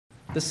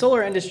The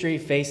solar industry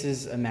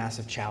faces a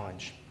massive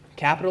challenge.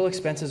 Capital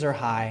expenses are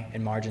high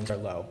and margins are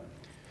low.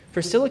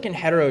 For silicon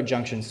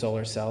heterojunction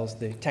solar cells,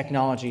 the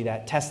technology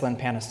that Tesla and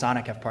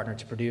Panasonic have partnered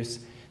to produce,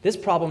 this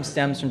problem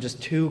stems from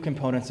just two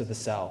components of the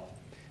cell,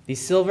 the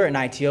silver and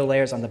ITO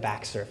layers on the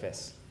back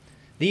surface.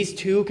 These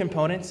two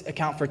components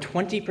account for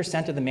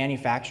 20% of the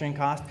manufacturing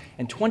cost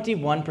and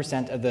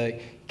 21% of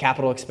the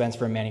capital expense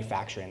for a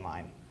manufacturing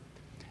line.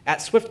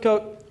 At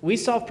SwiftCoat, we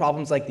solve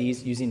problems like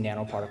these using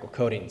nanoparticle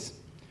coatings.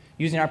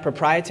 Using our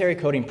proprietary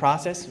coating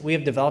process, we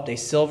have developed a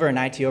silver and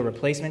ITO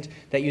replacement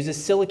that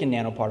uses silicon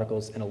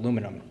nanoparticles and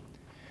aluminum.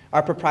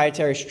 Our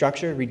proprietary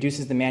structure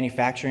reduces the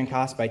manufacturing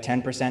cost by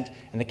 10%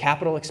 and the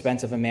capital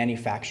expense of a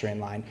manufacturing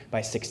line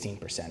by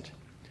 16%.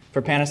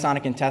 For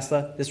Panasonic and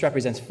Tesla, this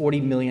represents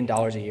 $40 million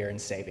a year in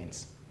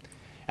savings.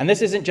 And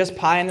this isn't just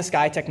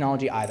pie-in-the-sky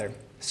technology either.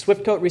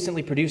 SwiftCoat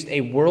recently produced a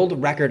world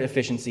record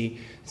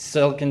efficiency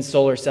silicon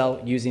solar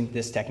cell using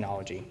this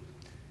technology.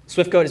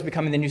 SwiftCoat is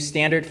becoming the new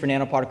standard for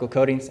nanoparticle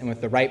coatings, and with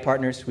the right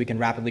partners, we can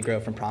rapidly grow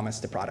from promise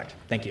to product.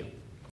 Thank you.